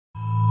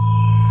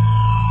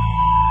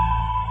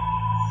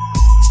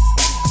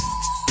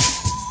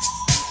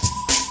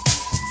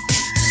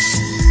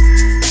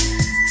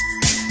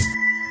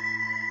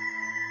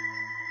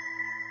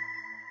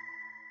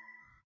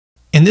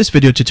In this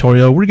video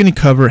tutorial, we're going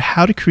to cover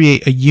how to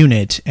create a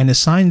unit and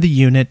assign the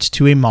unit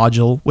to a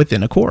module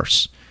within a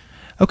course.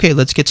 Okay,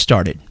 let's get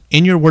started.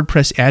 In your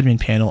WordPress admin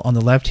panel on the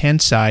left-hand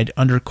side,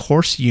 under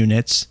Course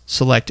Units,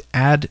 select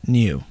Add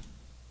New.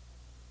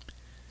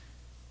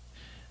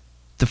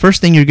 The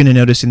first thing you're going to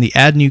notice in the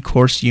Add New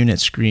Course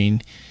Unit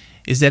screen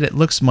is that it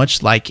looks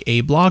much like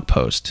a blog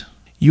post.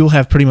 You'll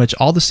have pretty much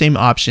all the same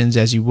options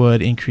as you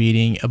would in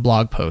creating a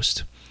blog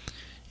post,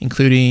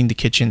 including the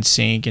kitchen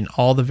sink and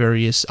all the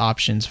various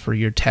options for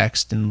your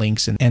text and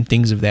links and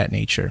things of that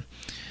nature.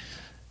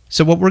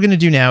 So what we're going to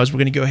do now is we're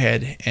going to go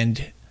ahead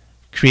and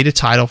create a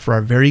title for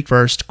our very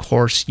first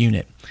course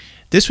unit.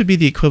 This would be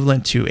the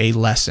equivalent to a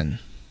lesson.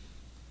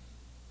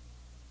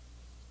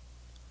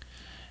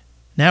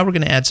 Now we're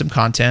going to add some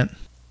content.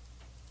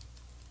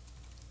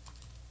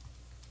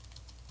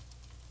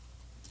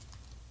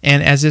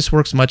 And as this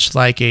works much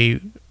like a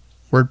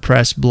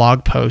WordPress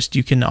blog post,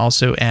 you can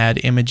also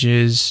add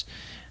images,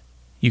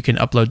 you can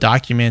upload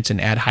documents and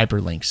add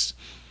hyperlinks.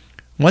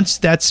 Once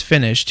that's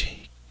finished,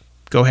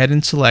 go ahead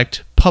and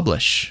select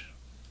Publish.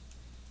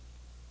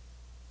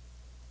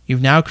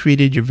 You've now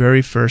created your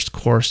very first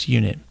course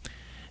unit.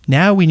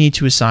 Now we need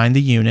to assign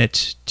the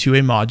unit to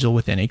a module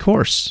within a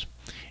course.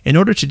 In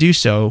order to do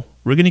so,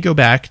 we're going to go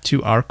back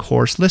to our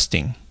course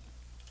listing.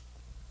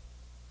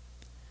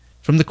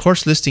 From the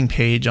course listing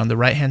page on the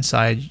right-hand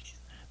side,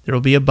 there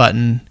will be a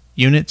button,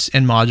 Units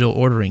and Module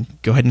Ordering.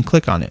 Go ahead and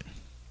click on it.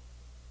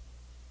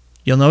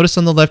 You'll notice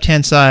on the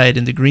left-hand side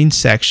in the green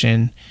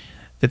section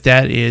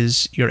that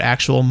is your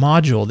actual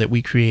module that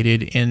we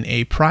created in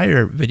a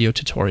prior video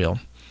tutorial.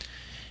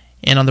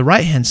 And on the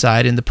right-hand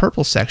side in the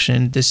purple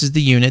section, this is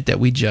the unit that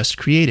we just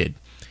created.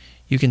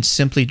 You can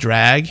simply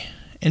drag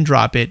and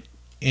drop it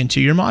into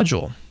your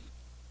module.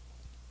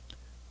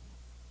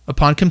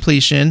 Upon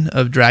completion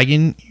of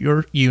dragging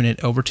your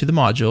unit over to the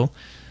module,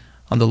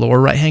 on the lower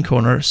right-hand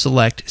corner,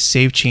 select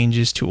Save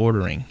Changes to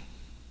Ordering.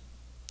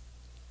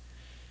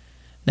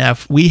 Now,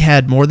 if we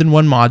had more than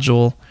one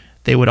module,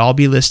 they would all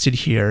be listed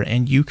here,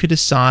 and you could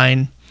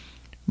assign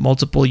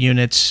multiple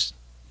units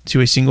to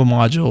a single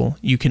module.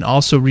 You can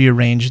also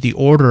rearrange the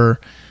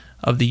order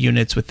of the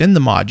units within the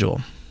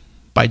module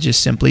by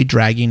just simply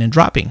dragging and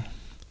dropping.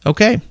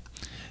 Okay,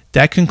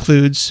 that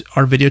concludes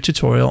our video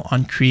tutorial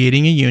on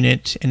creating a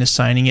unit and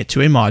assigning it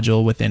to a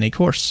module within a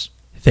course.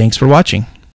 Thanks for watching.